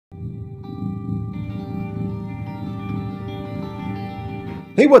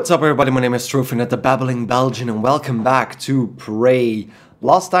Hey, what's up everybody, my name is Typhon at the Babbling Belgian and welcome back to Prey.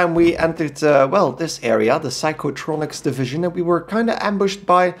 Last time we entered, well, this area, the Psychotronics division, and we were kind of ambushed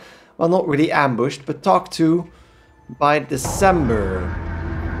by, well, not really ambushed, but talked to by December,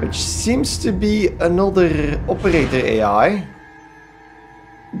 which seems to be another operator AI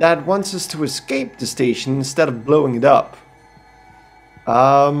that wants us to escape the station instead of blowing it up.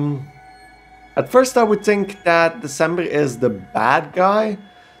 At first I would think that December is the bad guy,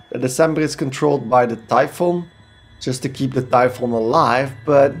 that December is controlled by the Typhon, just to keep the Typhon alive,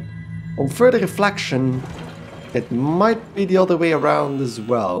 but on further reflection, it might be the other way around as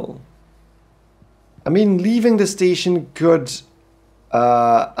well. I mean, leaving the station could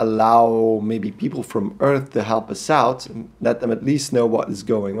allow maybe people from Earth to help us out, and let them at least know what is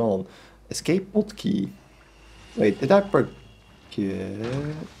going on. Escape pod key. Wait, did I forget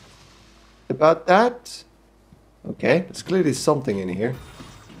about that? Okay, there's clearly something in here.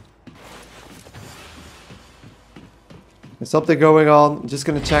 There's something going on. I'm just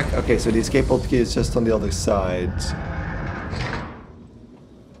gonna check. Okay, so the escape pod key is just on the other side.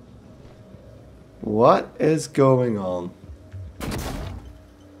 What is going on?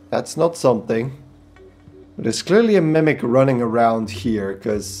 That's not something. But there's clearly a mimic running around here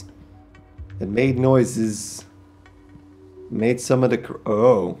because it made noises. Made some of the...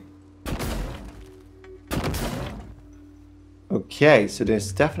 Oh. Okay, so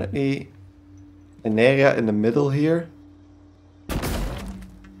there's definitely an area in the middle here.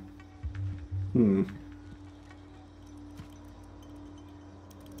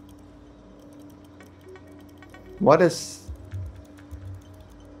 What is...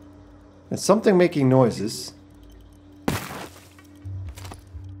 There's something making noises.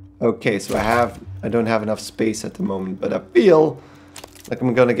 Okay, so I don't have enough space at the moment, but I feel like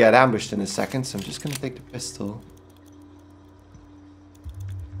I'm gonna get ambushed in a second, so I'm just gonna take the pistol.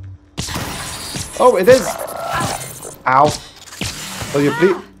 Oh, it is! Ow. Will you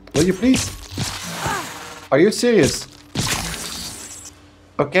please? Will you please? Are you serious?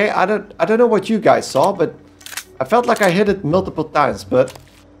 Okay, I don't know what you guys saw, but I felt like I hit it multiple times, but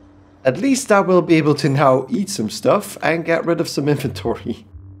at least I will be able to now eat some stuff and get rid of some inventory.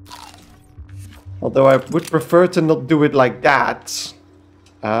 Although I would prefer to not do it like that.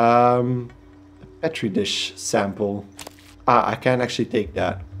 A petri dish sample. Ah, I can actually take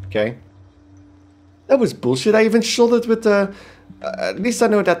that. Okay. That was bullshit. I even shot it with the... at least I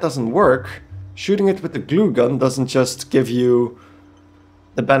know that doesn't work. Shooting it with the glue gun doesn't just give you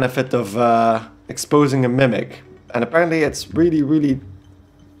the benefit of exposing a mimic. And apparently it's really, really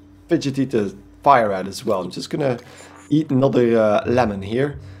fidgety to fire at as well. I'm just gonna eat another lemon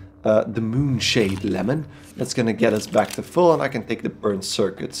here. The Moonshade lemon. That's gonna get us back to full and I can take the burn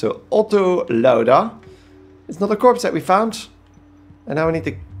circuit. So Otto Lauda. It's not a corpse that we found. And now we need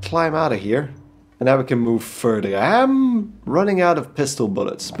to climb out of here. And now we can move further. I am running out of pistol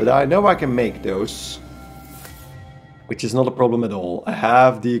bullets, but I know I can make those. Which is not a problem at all. I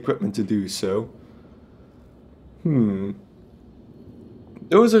have the equipment to do so.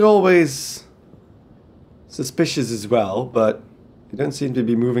 Those are always suspicious as well, but they don't seem to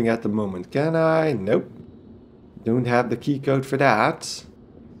be moving at the moment. Can I? Nope. Don't have the key code for that.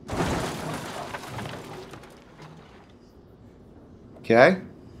 Okay.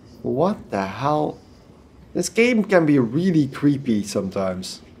 What the hell? This game can be really creepy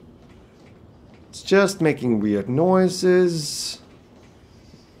sometimes. It's just making weird noises.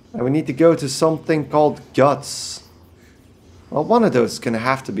 And we need to go to something called guts. Well, one of those is gonna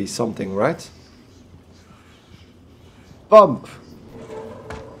have to be something, right? Bump!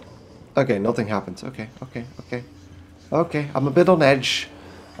 Okay, nothing happened. Okay. Okay, I'm a bit on edge.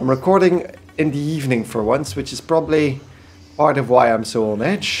 I'm recording in the evening for once, which is probably part of why I'm so on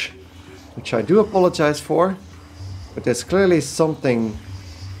edge, which I do apologize for, but there's clearly something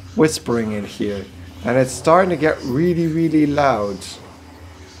whispering in here, and it's starting to get really, really loud.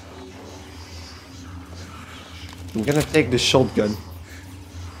 I'm gonna take the shotgun.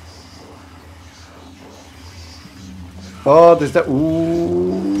 Oh, there's that.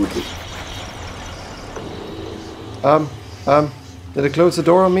 Ooh. Did it close the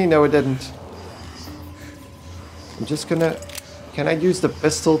door on me? No, it didn't. I'm just gonna... Can I use the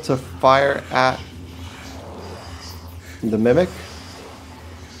pistol to fire at the mimic?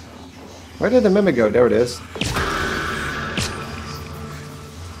 Where did the mimic go? There it is.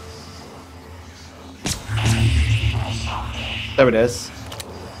 There it is.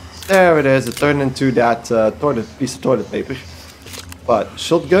 There it is. It turned into that piece of toilet paper. But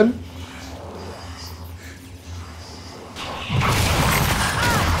shotgun.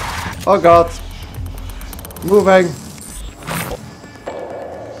 Oh god. Moving.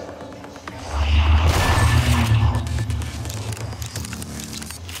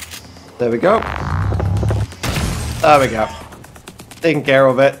 There we go. There we go. Taking care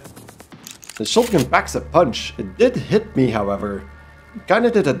of it. The shotgun packs a punch. It did hit me, however. It kind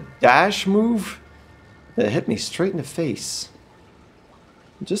of did a dash move. It hit me straight in the face.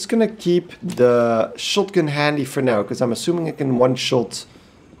 I'm just gonna keep the shotgun handy for now, because I'm assuming it can one-shot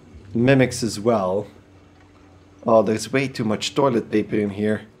mimics as well. Oh, there's way too much toilet paper in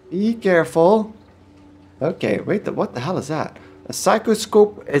here. Be careful. Okay, wait, what the hell is that? A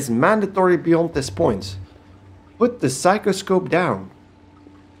psychoscope is mandatory beyond this point. Put the psychoscope down.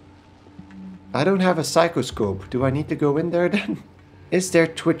 I don't have a psychoscope. Do I need to go in there then? Is there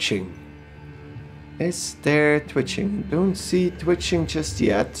twitching? Is there twitching? Don't see twitching just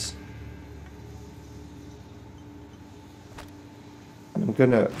yet. I'm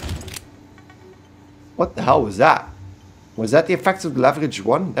gonna... What the hell was that? Was that the effects of the leverage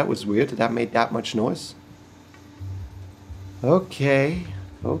 1? That was weird. That made that much noise. Okay.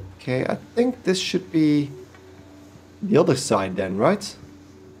 Okay. I think this should be the other side then, right?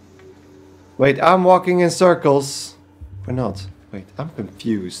 Wait, I'm walking in circles. Or not? Wait, I'm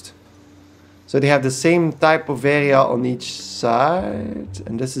confused. So they have the same type of area on each side.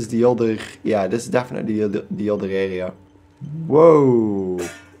 And this is the other... Yeah, this is definitely the other area. Whoa.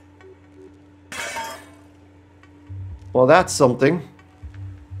 Well, that's something.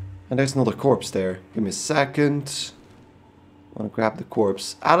 And there's another corpse there. Give me a second. I want to grab the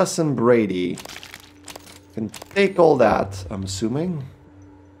corpse. Allison Brady. Can take all that, I'm assuming.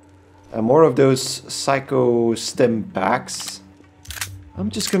 And more of those psycho stim packs.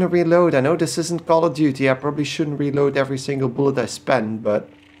 I'm just gonna reload. I know this isn't Call of Duty. I probably shouldn't reload every single bullet I spend, but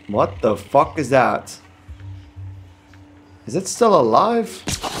what the fuck is that? Is it still alive?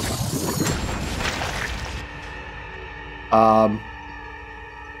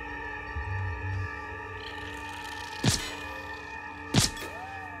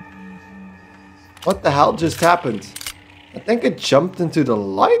 What the hell just happened? I think it jumped into the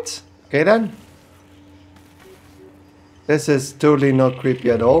light? Okay then. This is totally not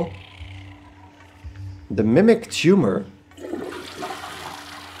creepy at all. The mimic tumor.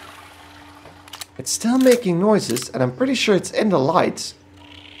 It's still making noises and I'm pretty sure it's in the light.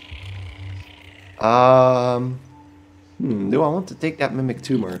 Do I want to take that mimic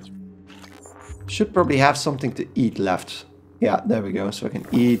tumor? Should probably have something to eat left. Yeah, there we go. So I can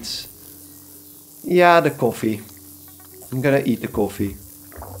eat... Yeah, the coffee. I'm gonna eat the coffee.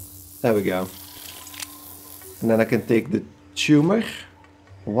 There we go. And then I can take the tumor.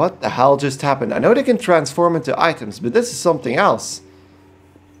 What the hell just happened? I know they can transform into items, but this is something else.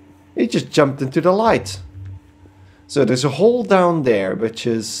 He just jumped into the light. So there's a hole down there, which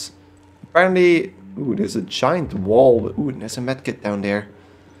is apparently... Ooh, there's a giant wall. Ooh, there's a medkit down there.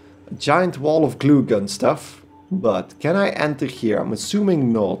 A giant wall of glue gun stuff. But can I enter here? I'm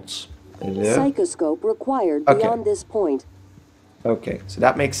assuming not. Hello? Psychoscope required beyond this point. Okay, so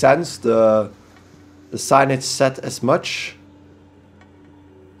that makes sense. The signage said as much.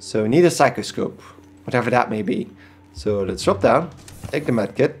 So we need a psychoscope. Whatever that may be. So let's drop down. Take the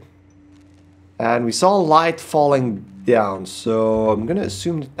medkit. And we saw light falling down. So I'm gonna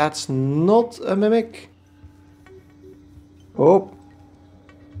assume that that's not a mimic. Oh.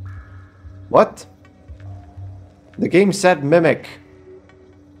 What? The game said mimic.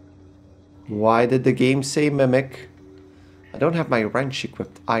 Why did the game say mimic? I don't have my wrench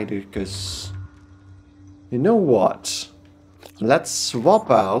equipped either, because... You know what? Let's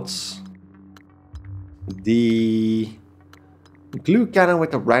swap out the glue cannon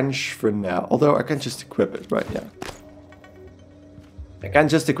with the wrench for now. Although I can just equip it, right? Yeah. I can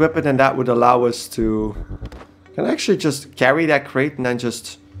just equip it and that would allow us to... Can I actually just carry that crate and then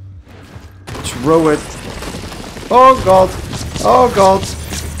just throw it? Oh god! Oh god!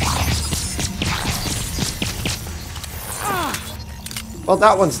 Well,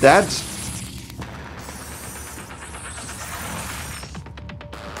 that one's dead.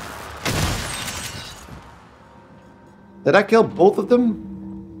 Did I kill both of them?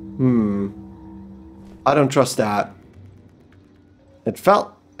 I don't trust that. It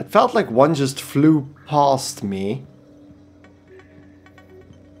felt like one just flew past me.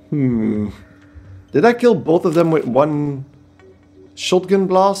 Did I kill both of them with one shotgun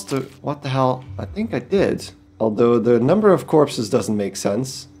blast? Or what the hell? I think I did. Although the number of corpses doesn't make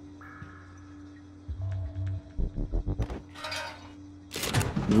sense.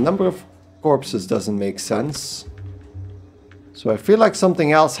 The number of corpses doesn't make sense. So I feel like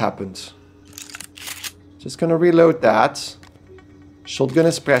something else happened. Just gonna reload that. Shotgun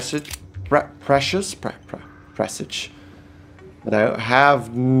is precious. But I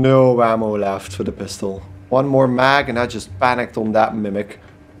have no ammo left for the pistol. One more mag and I just panicked on that mimic.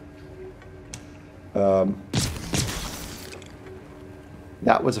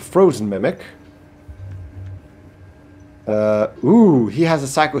 That was a frozen mimic. Ooh, he has a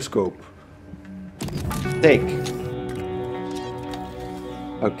psychoscope. Take.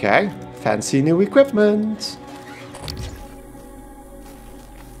 Okay, fancy new equipment.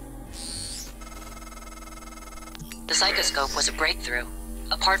 The psychoscope was a breakthrough.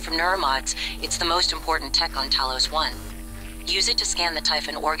 Apart from neuromods, it's the most important tech on Talos I. Use it to scan the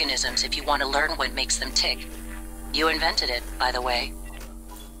Typhon organisms if you want to learn what makes them tick. You invented it, by the way.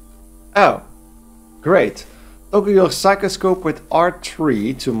 Oh, great. Toggle your psychoscope with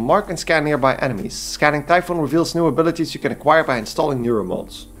R3 to mark and scan nearby enemies. Scanning Typhon reveals new abilities you can acquire by installing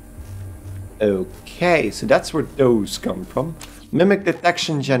neuromods. Okay, so that's where those come from. Mimic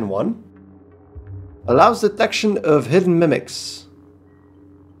Detection Gen 1. Allows detection of hidden mimics.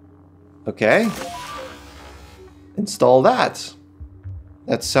 Okay. Install that.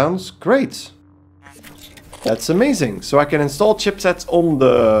 That sounds great. That's amazing. So I can install chipsets on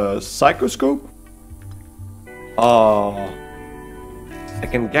the psychoscope. Oh. I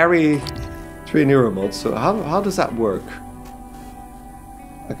can carry 3 neuromods. So how does that work?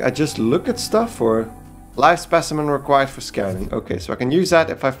 Like I just look at stuff, or live specimen required for scanning. Okay, so I can use that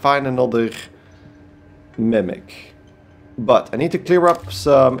if I find another mimic. But I need to clear up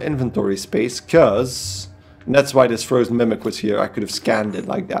some inventory space, because that's why this frozen mimic was here. I could have scanned it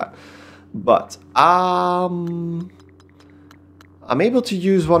like that. But I'm able to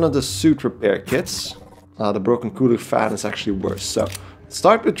use one of the suit repair kits. The broken cooler fan is actually worse. So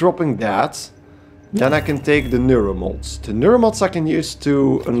start with dropping that. Then I can take the neuromods. The neuromods I can use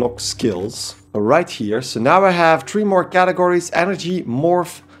to unlock skills. Right here. So now I have 3 more categories: energy,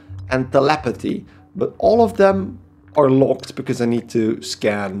 morph, and telepathy. But all of them are locked because I need to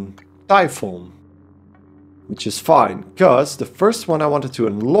scan Typhon. Which is fine, because the first one I wanted to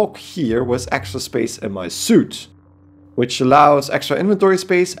unlock here was extra space in my suit. Which allows extra inventory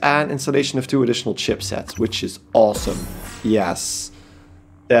space and installation of 2 additional chipsets, which is awesome. Yes,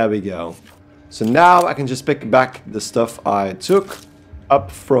 there we go. So now I can just pick back the stuff I took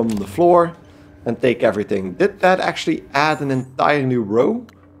up from the floor and take everything. Did that actually add an entire new row?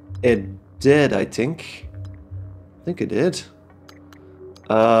 It did, I think. I think it did.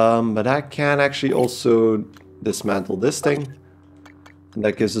 But I can actually also dismantle this thing. And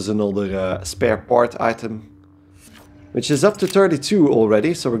that gives us another spare part item. Which is up to 32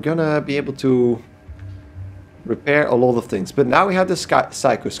 already, so we're gonna be able to repair a lot of things. But now we have the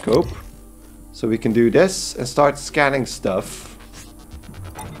psychoscope. So we can do this and start scanning stuff.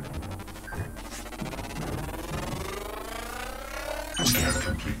 Scan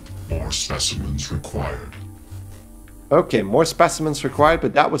complete. More specimens required. Okay, more specimens required,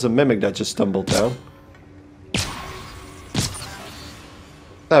 but that was a mimic that just stumbled down.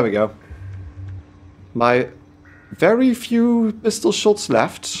 There we go. My very few pistol shots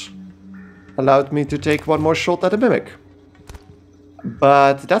left allowed me to take 1 more shot at a mimic.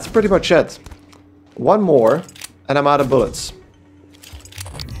 But that's pretty much it. 1 more and I'm out of bullets.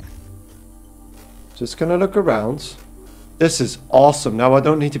 Just gonna look around. This is awesome. Now I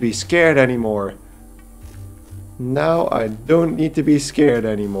don't need to be scared anymore. Now I don't need to be scared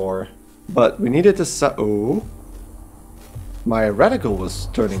anymore. But we needed to oh. My reticle was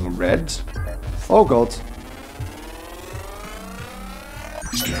turning red. Oh god.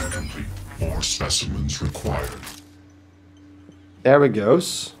 Scan complete. More specimens required. There it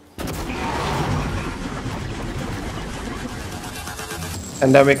goes.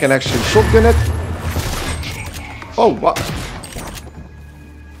 And then we can actually shotgun it. Oh, what?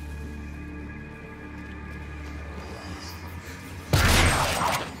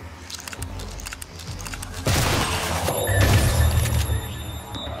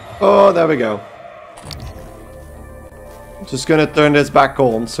 Oh, there we go. Just gonna turn this back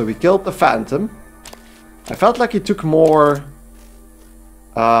on. So we killed the Phantom. I felt like he took more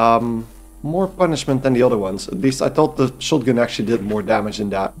punishment than the other ones. At least I thought the shotgun actually did more damage than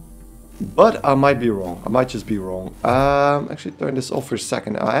that. But I might be wrong. I might just be wrong. Actually turn this off for a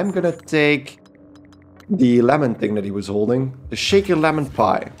second. I am gonna take the lemon thing that he was holding. The shaker lemon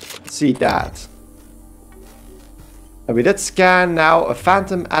pie. Let's see that. And we did scan now a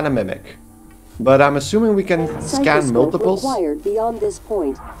Phantom and a mimic. But I'm assuming we can scan multiples. Required beyond this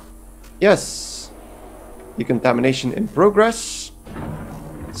point. Yes. Decontamination in progress.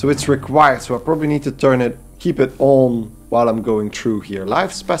 So it's required, so I probably need to keep it on while I'm going through here.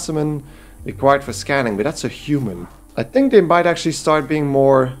 Live specimen required for scanning, but that's a human. I think they might actually start being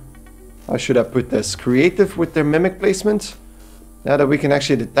more, how should I put this, creative with their mimic placement. Now that we can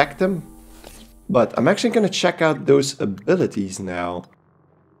actually detect them. But I'm actually going to check out those abilities now.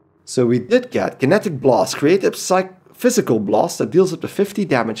 So we did get Kinetic Blast. Create a physical blast that deals up to 50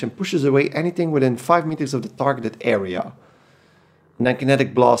 damage and pushes away anything within 5 meters of the targeted area. And then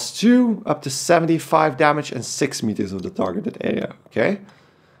Kinetic Blast 2, up to 75 damage and 6 meters of the targeted area. Okay.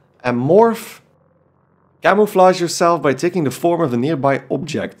 And Morph. Camouflage yourself by taking the form of a nearby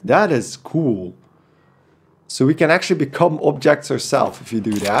object. That is cool. So we can actually become objects ourselves if you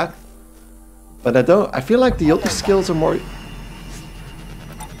do that. But I feel like the other skills are more...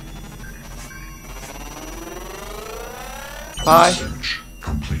 Hi. Research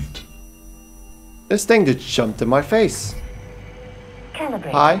complete. This thing just jumped in my face.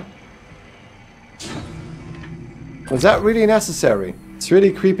 Calibrate. Hi. Was that really necessary? It's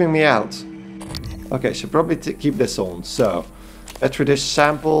really creeping me out. Okay, should probably keep this on. So, Petri dish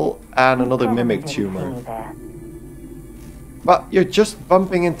sample and another mimic tumor. But you're just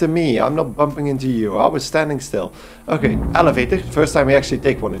bumping into me. I'm not bumping into you. I was standing still. Okay, elevator. First time we actually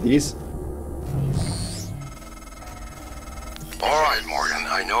take one of these. Alright, Morgan.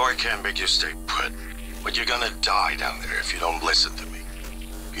 I know I can't make you stay put, but you're gonna die down there if you don't listen to me.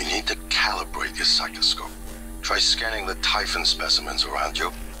 You need to calibrate your psychoscope. Try scanning the Typhon specimens around you.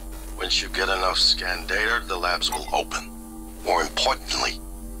 Once you get enough scan data, the labs will open. More importantly,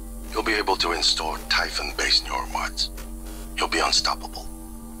 you'll be able to install Typhon-based neuromods. You'll be unstoppable.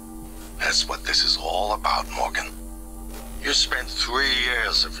 That's what this is all about, Morgan. You spent 3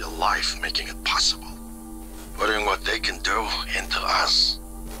 years of your life making it possible. Putting what they can do into us.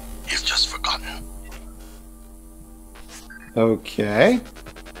 You've just forgotten. Okay.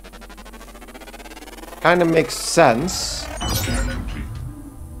 Kind of makes sense. Scan complete.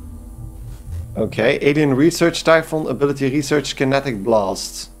 Okay, alien research, Typhon, ability research, kinetic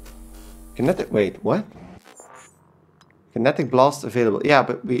blast. Wait, what? Kinetic blast available. Yeah,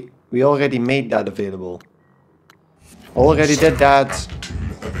 but we already made that available. Already did that.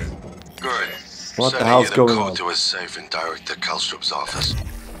 Good. What the hell's going on? Code to his safe and direct to Kalstrup's office.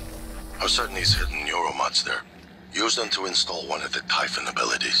 I'm certain he's hidden neuromods there. Use them to install one of the Typhon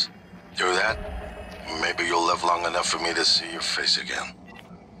abilities. Do that, maybe you'll live long enough for me to see your face again.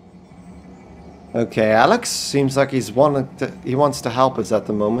 Okay, Alex seems like he wants to help us at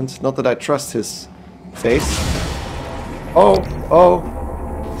the moment. Not that I trust his face. Oh.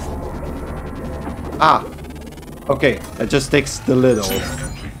 Ah. Okay, that just takes the lid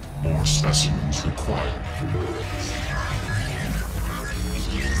off. More specimens required.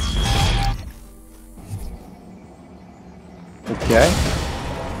 Okay.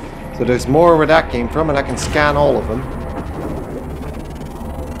 So there's more where that came from, and I can scan all of them.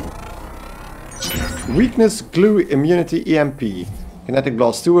 Weakness, glue, immunity, EMP. Kinetic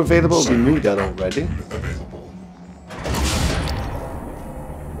Blast 2 available, we knew that already.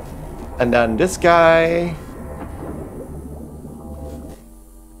 And then this guy...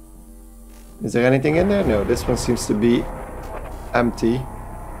 Is there anything in there? No, this one seems to be empty.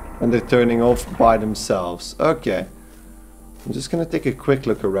 And they're turning off by themselves. Okay. I'm just gonna take a quick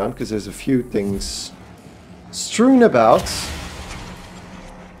look around, because there's a few things strewn about.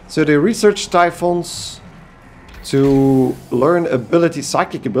 So they researched Typhons to learn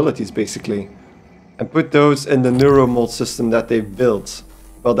psychic abilities basically, and put those in the neuromod system that they've built.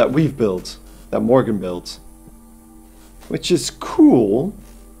 Well, that we've built, that Morgan built. Which is cool.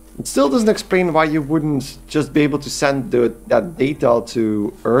 It still doesn't explain why you wouldn't just be able to send that data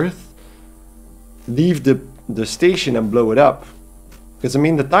to Earth, leave the station and blow it up. Because I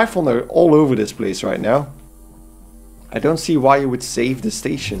mean, the Typhon are all over this place right now. I don't see why you would save the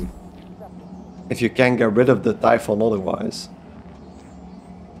station if you can't get rid of the Typhon otherwise.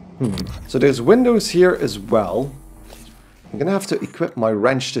 So there's windows here as well. I'm gonna have to equip my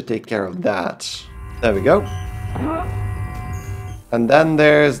wrench to take care of that. There we go. And then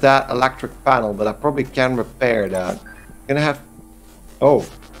there's that electric panel, but I probably can repair that. I'm gonna have... Oh.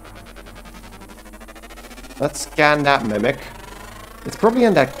 Let's scan that mimic. It's probably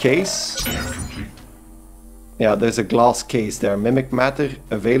in that case. Yeah, there's a glass case there. Mimic matter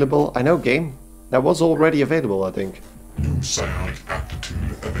available. I know, game. That was already available, I think. New psionic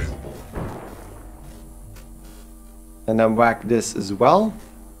aptitude available. And then whack this as well.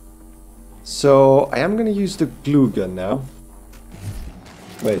 So I am gonna use the glue gun now.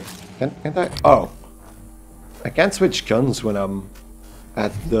 Wait, can't I? Oh, I can't switch guns when I'm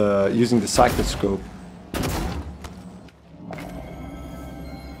at using the psychoscope.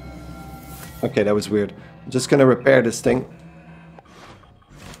 Okay, that was weird. I'm just gonna repair this thing.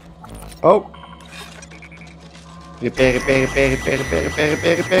 Oh. Repair.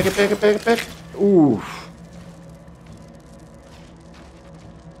 Ooh.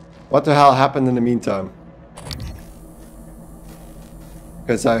 What the hell happened in the meantime?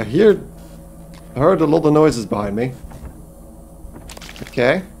 Because I heard a lot of noises behind me.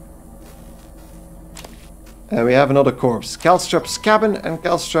 Okay. And we have another corpse. Calstrup's cabin and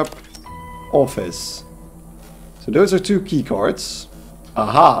Calstrup office. So those are 2 key cards.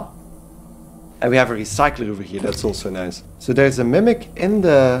 Aha! And we have a recycler over here, that's also nice. So there's a mimic in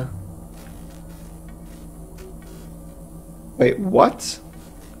the... Wait, what?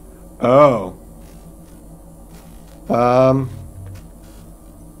 Oh.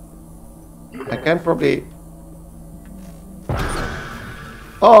 I can probably...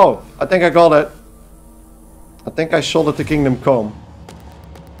 Oh! I think I got it. I think I shot at the Kingdom Come.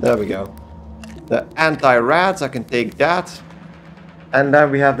 There we go. The anti-rads, I can take that. And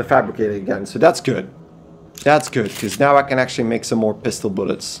then we have the fabricator again, so that's good. That's good, because now I can actually make some more pistol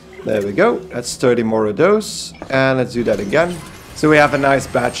bullets. There we go, that's 30 more of those. And let's do that again. So we have a nice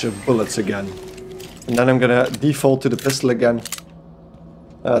batch of bullets again. And then I'm gonna default to the pistol again.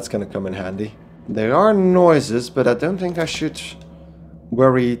 That's gonna come in handy. There are noises, but I don't think I should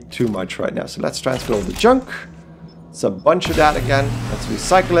worry too much right now. So let's transfer all the junk. It's a bunch of that again. Let's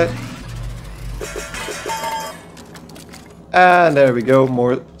recycle it. And there we go,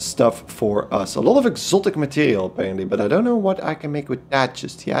 more stuff for us. A lot of exotic material apparently, but I don't know what I can make with that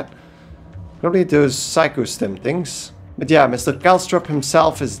just yet. Probably those psychostem things. But yeah, Mr. Calstrup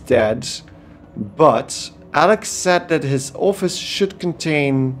himself is dead. But Alex said that his office should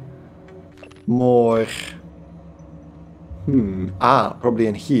contain more... probably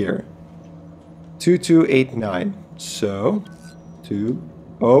in here. 2289. So,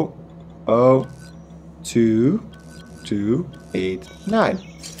 2289.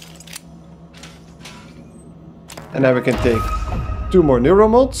 And then we can take 2 more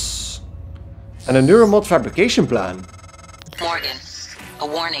neuromods and a neuromod fabrication plan. Morgan, a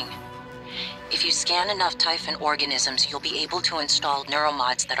warning. If you scan enough Typhon organisms, you'll be able to install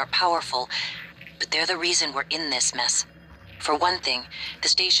neuromods that are powerful, but they're the reason we're in this mess. For one thing, the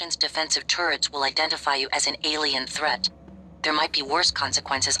station's defensive turrets will identify you as an alien threat. There might be worse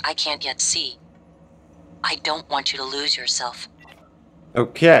consequences I can't yet see. I don't want you to lose yourself.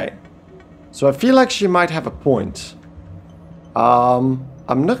 Okay. So I feel like she might have a point. I'm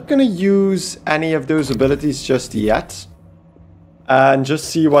not gonna use any of those abilities just yet. And just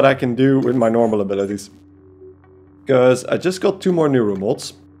see what I can do with my normal abilities. Because I just got 2 more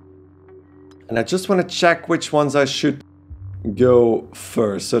neuromods. And I just want to check which ones I should go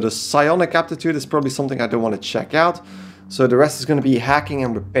first. So the psionic aptitude is probably something I don't want to check out. So the rest is going to be hacking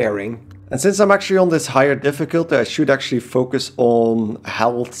and repairing. And since I'm actually on this higher difficulty, I should actually focus on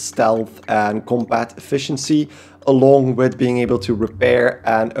health, stealth and combat efficiency, along with being able to repair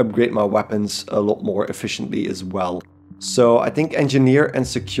and upgrade my weapons a lot more efficiently as well. So I think engineer and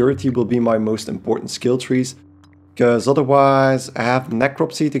security will be my most important skill trees. Because otherwise I have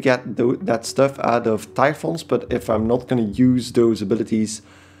necropsy to get that stuff out of Typhons. But if I'm not going to use those abilities,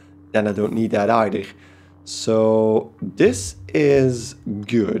 then I don't need that either. So this is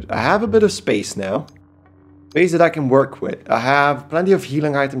good. I have a bit of space now. Space that I can work with. I have plenty of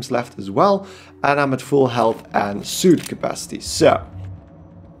healing items left as well. And I'm at full health and suit capacity. So,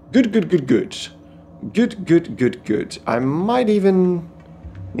 good. Good. I might even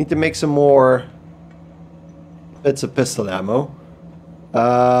need to make some more bits of pistol ammo.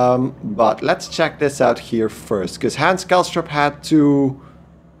 But let's check this out here first. Because Hans Calstrup had 2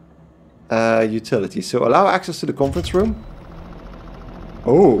 utilities. So allow access to the conference room.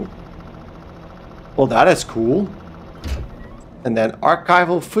 Oh. Well, that is cool. And then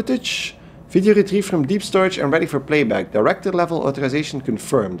archival footage. Video retrieved from deep storage and ready for playback. Director level authorization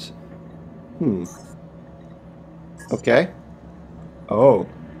confirmed. Okay. Oh.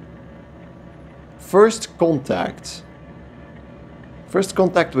 First contact. First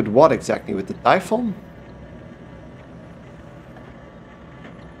contact with what exactly? With the Typhon?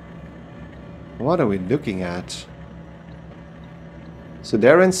 What are we looking at? So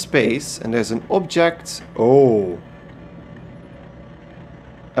they're in space and there's an object. Oh.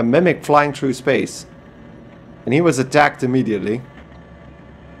 A mimic flying through space. And he was attacked immediately.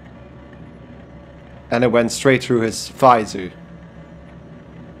 And it went straight through his visor.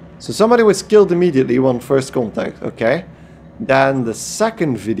 So somebody was killed immediately on first contact. Okay. Then the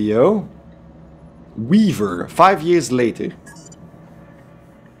second video. Weaver. 5 years later.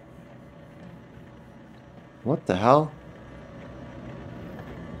 What the hell?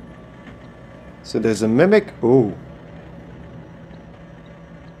 So there's a mimic. Oh.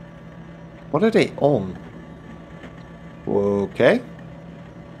 What are they on? Okay.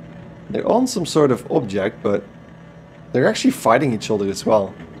 They're on some sort of object, but they're actually fighting each other as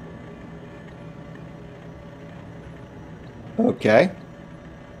well. Okay.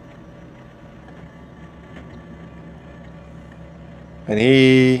 And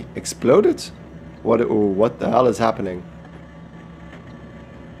he exploded? What the hell is happening?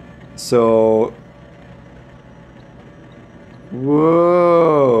 So...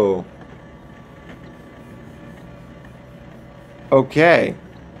 Whoa. Okay.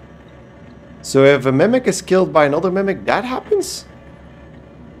 So if a mimic is killed by another mimic, that happens?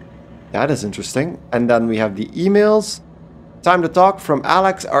 That is interesting. And then we have the emails. Time to talk from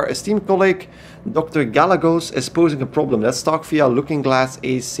Alex, our esteemed colleague. Dr. Galagos is posing a problem. Let's talk via Looking Glass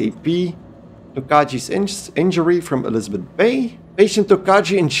ASAP. Tokaji's injury from Elizabeth Bay. Patient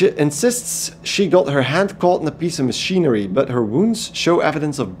Tokaji insists she got her hand caught in a piece of machinery, but her wounds show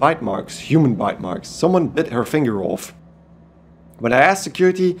evidence of bite marks, human bite marks. Someone bit her finger off. When I asked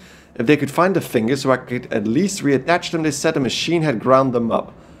security if they could find the fingers so I could at least reattach them, they said the machine had ground them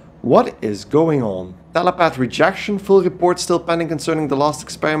up. What is going on? Telepath rejection, full report still pending concerning the last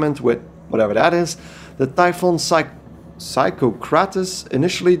experiment with whatever that is. The Typhon Psychotronics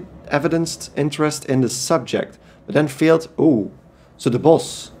initially evidenced interest in the subject, but then failed. Oh, so the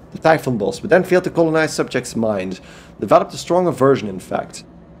boss, the Typhon boss, but then failed to colonize subject's mind. Developed a strong aversion, in fact.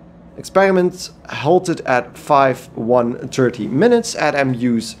 Experiment halted at 5:30 minutes at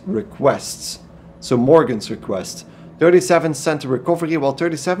MU's requests. So Morgan's request. 37 sent to recovery, while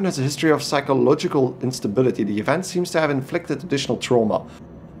 37 has a history of psychological instability. The event seems to have inflicted additional trauma.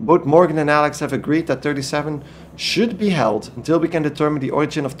 Both Morgan and Alex have agreed that 37 should be held until we can determine the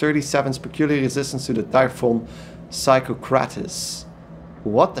origin of 37's peculiar resistance to the Typhon Psychotronics.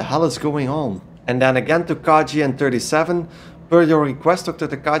 What the hell is going on? And then again Tokaji and 37. Per your request, Dr.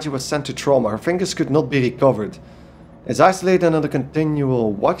 Tokaji was sent to trauma. Her fingers could not be recovered. Is isolated under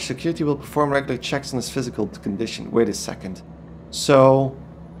continual watch. Security will perform regular checks on his physical condition. Wait a second. So,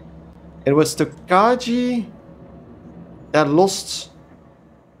 it was Tokaji that lost...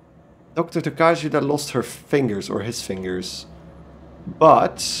 Dr. Tokaji that lost her fingers, or his fingers.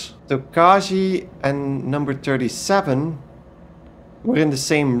 But Tokaji and number 37 were in the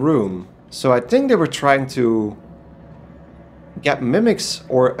same room. So I think they were trying to get mimics,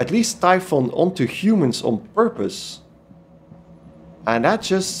 or at least Typhon, onto humans on purpose. And that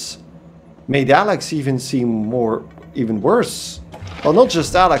just made Alex even seem even worse. Well, not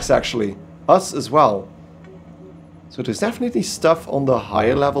just Alex actually, us as well. So there's definitely stuff on the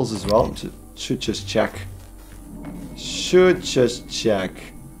higher levels as well. Should just check.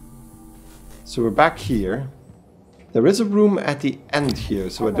 So we're back here. There is a room at the end here,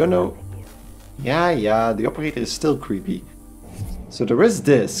 so I don't know. Yeah, the operator is still creepy. So there is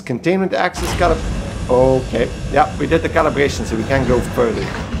this. Containment access Okay, yeah, we did the calibration, so we can go further.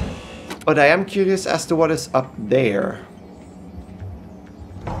 But I am curious as to what is up there.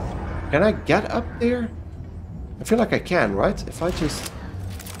 Can I get up there? I feel like I can, right? If I just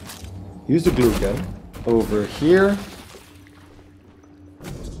use the glue gun over here.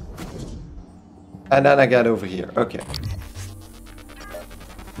 And then I get over here. Okay.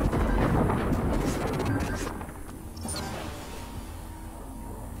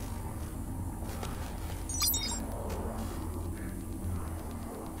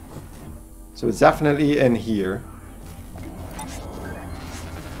 So it's definitely in here.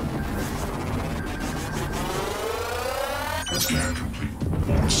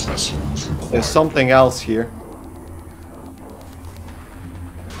 There's something else here.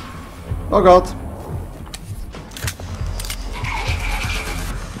 Oh god.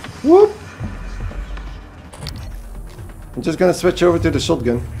 Whoop! I'm just gonna switch over to the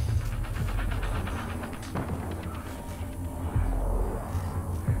shotgun.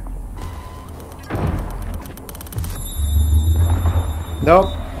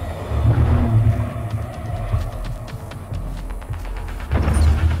 Nope.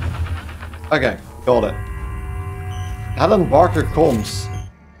 Okay, got it. Alan Barker comes.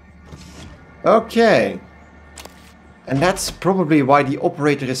 Okay. And that's probably why the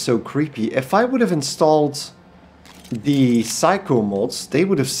operator is so creepy. If I would have installed the Psycho mods, they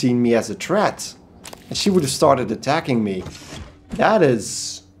would have seen me as a threat. And she would have started attacking me. That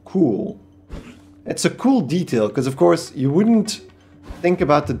is cool. It's a cool detail, because of course you wouldn't think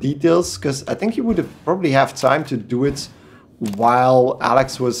about the details, because I think you would have probably have time to do it while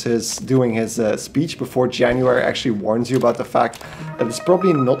Alex was doing his speech before January actually warns you about the fact that it's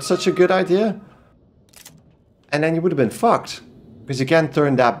probably not such a good idea. And then you would have been fucked, because you can't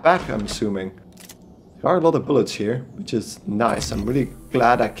turn that back, I'm assuming. There are a lot of bullets here, which is nice. I'm really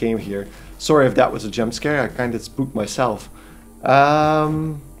glad I came here. Sorry if that was a jump scare, I kind of spooked myself.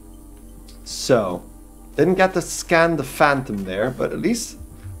 So, didn't get to scan the Phantom there, but at least,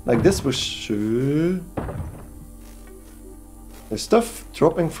 like, this was... There's stuff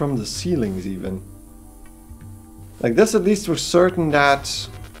dropping from the ceilings even. Like this, at least we're certain that...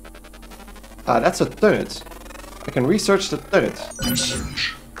 Ah, that's a turret. I can research the turret.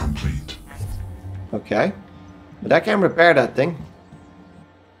 Research complete. Okay. But I can repair that thing.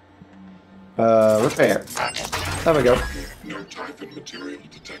 Repair. There we go. No Typhon material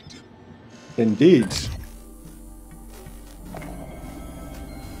detected. Indeed.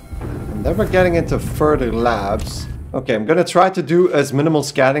 And then we're getting into further labs. Okay, I'm gonna try to do as minimal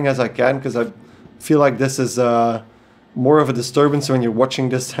scanning as I can, because I feel like this is more of a disturbance when you're watching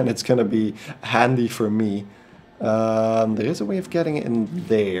this, and it's gonna be handy for me. There is a way of getting in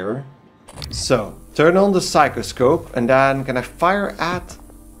there. So, turn on the psychoscope, and then can I fire at...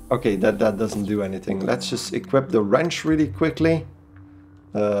 Okay, that doesn't do anything. Let's just equip the wrench really quickly.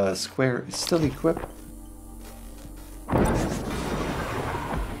 Square is still equipped.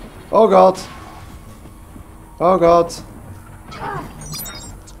 Oh god! Oh god!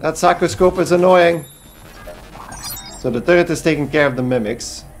 That psychoscope is annoying! So the turret is taking care of the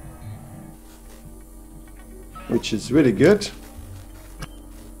mimics. Which is really good.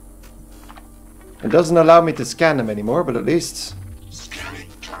 It doesn't allow me to scan them anymore, but at least... Scanning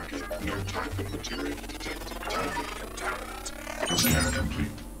target. No Typhon material detected. Typhon contaminant. Scan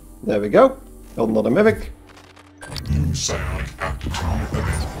complete. There we go. Got another mimic. New psionic aptitude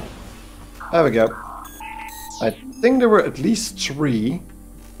available. There we go. I think there were at least 3,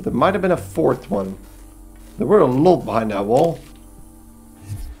 but there might have been a 4th one. There were a lot behind that wall.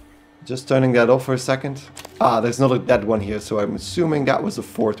 Just turning that off for a second. Ah, there's another dead one here, so I'm assuming that was the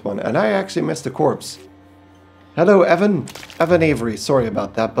 4th one. And I actually missed a corpse. Hello, Evan. Evan Avery. Sorry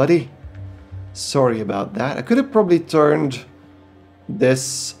about that, buddy. Sorry about that. I could have probably turned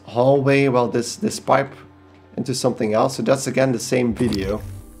this hallway, well, this pipe into something else. So that's again the same video.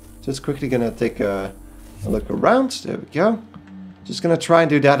 Just quickly gonna take a look around. There we go. Just gonna try and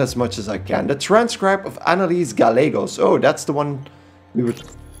do that as much as I can. The transcribe of Annalise Gallegos. Oh, that's the one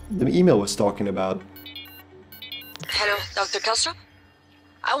the email was talking about. Hello, Dr. Kelstrup?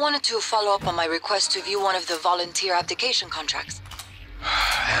 I wanted to follow up on my request to view one of the volunteer application contracts.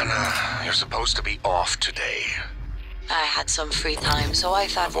 Anna, you're supposed to be off today. I had some free time, so I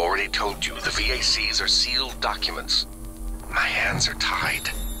thought... I've already told you, the VACs are sealed documents. My hands are tied.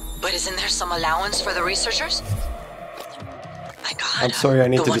 But isn't there some allowance for the researchers? My God, I'm sorry, I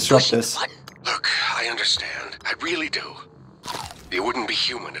need the to one disrupt pushing this. the button. Look, I understand. I really do. You wouldn't be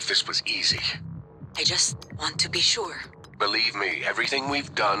human if this was easy. I just want to be sure. Believe me, everything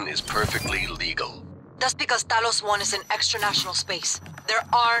we've done is perfectly legal. That's because Talos I is in extra-national space. There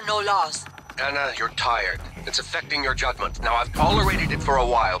are no laws. Anna, you're tired. It's affecting your judgment. Now, I've tolerated it for a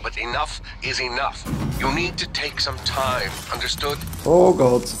while, but enough is enough. You need to take some time, understood? Oh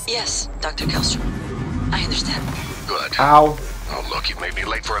god. Yes, Dr. Kelstrup. I understand. Good. Ow. Oh, look, you made me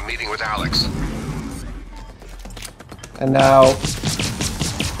late for a meeting with Alex. And now...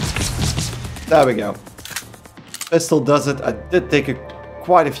 There we go. Pistol does it. I did take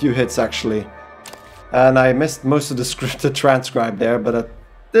quite a few hits actually. And I missed most of the scripted transcribe there, but I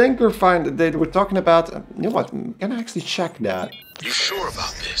think we're fine. They were talking about... You know what? Can I actually check that? You sure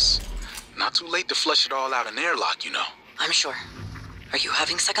about this? Not too late to flush it all out in airlock, you know. I'm sure. Are you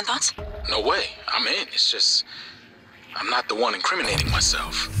having second thoughts? No way. I'm in. It's just... I'm not the one incriminating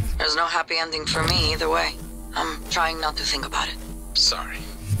myself. There's no happy ending for me either way. I'm trying not to think about it. Sorry.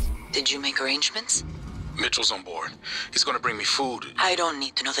 Did you make arrangements? Mitchell's on board. He's gonna bring me food. I don't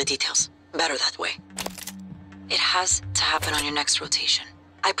need to know the details. Better that way. It has to happen on your next rotation.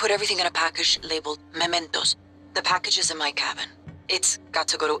 I put everything in a package labeled Mementos. The package is in my cabin. It's got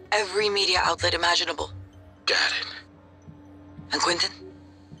to go to every media outlet imaginable. Got it. And Quentin,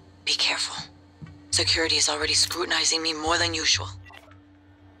 be careful. Security is already scrutinizing me more than usual.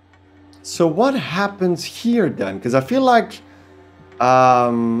 So what happens here then? Because I feel like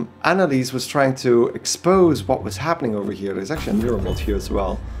Annalise was trying to expose what was happening over here. There's actually a mirror mod here as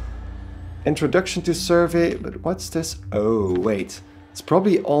well. Introduction to survey, but what's this? Oh, wait. It's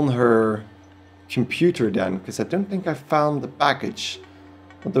probably on her computer then, because I don't think I found the package.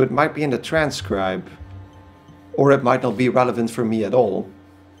 Although it might be in the transcribe. Or it might not be relevant for me at all.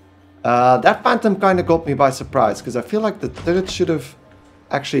 That phantom kind of got me by surprise, because I feel like the turret should have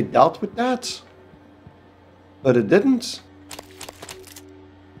actually dealt with that. But it didn't.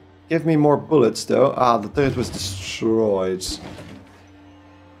 Give me more bullets though. Ah, the turret was destroyed.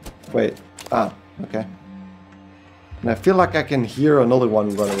 Wait. Ah, okay. And I feel like I can hear another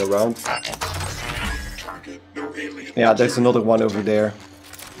one running around. Target, no alien. Yeah, there's another one over there.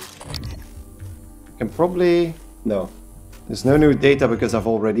 I can probably... No. There's no new data because I've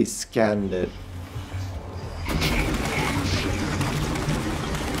already scanned it.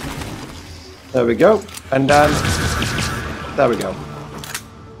 There we go. And then... There we go.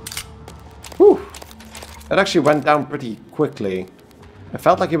 Whew. That actually went down pretty quickly. I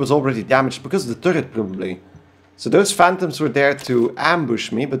felt like it was already damaged because of the turret, probably. So those phantoms were there to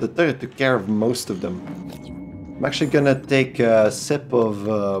ambush me, but the turret took care of most of them. I'm actually gonna take a sip of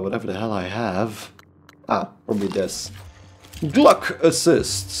whatever the hell I have. Ah, probably this. Gluck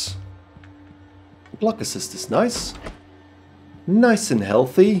assists. Gluck assist is nice. Nice and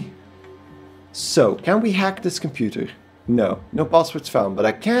healthy. So, can we hack this computer? No, no passwords found, but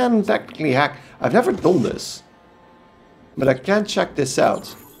I can technically hack. I've never done this, but I can check this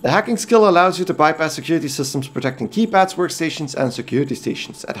out. The hacking skill allows you to bypass security systems protecting keypads, workstations, and security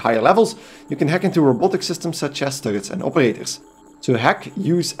stations. At higher levels, you can hack into robotic systems such as turrets and operators. To hack,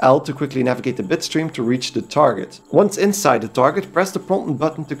 use L to quickly navigate the bitstream to reach the target. Once inside the target, press the prompt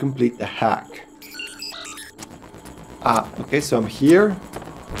button to complete the hack. Ah, okay, so I'm here.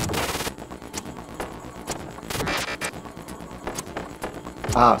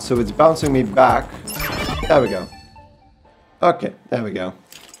 Ah, so it's bouncing me back. There we go. Okay, there we go.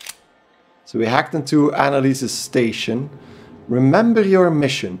 So we hacked into Annalise's station. Remember your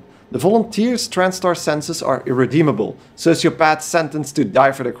mission. The volunteers' TranStar senses are irredeemable. Sociopaths sentenced to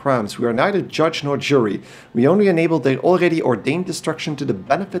die for their crimes. We are neither judge nor jury. We only enable their already ordained destruction to the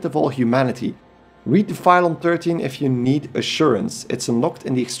benefit of all humanity. Read the file on 13 if you need assurance. It's unlocked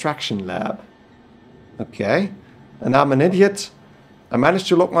in the extraction lab. Okay. And I'm an idiot. I managed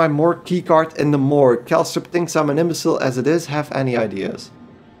to lock my morgue keycard in the morgue. Calstrip thinks I'm an imbecile as it is. Have any ideas?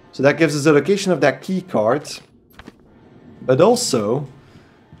 So that gives us the location of that keycard. But also,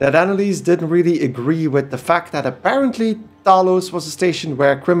 that Annalise didn't really agree with the fact that apparently Talos was a station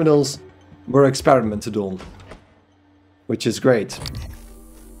where criminals were experimented on. Which is great.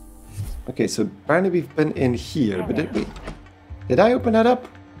 Okay, so apparently we've been in here, but did we? Did I open that up?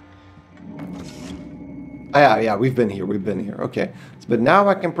 Ah, yeah, we've been here, okay. But now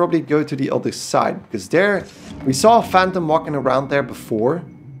I can probably go to the other side, because there, we saw a phantom walking around there before.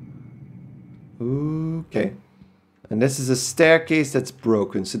 Okay. And this is a staircase that's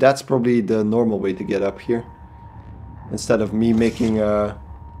broken, so that's probably the normal way to get up here. Instead of me making a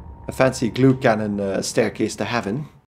fancy glue cannon staircase to heaven.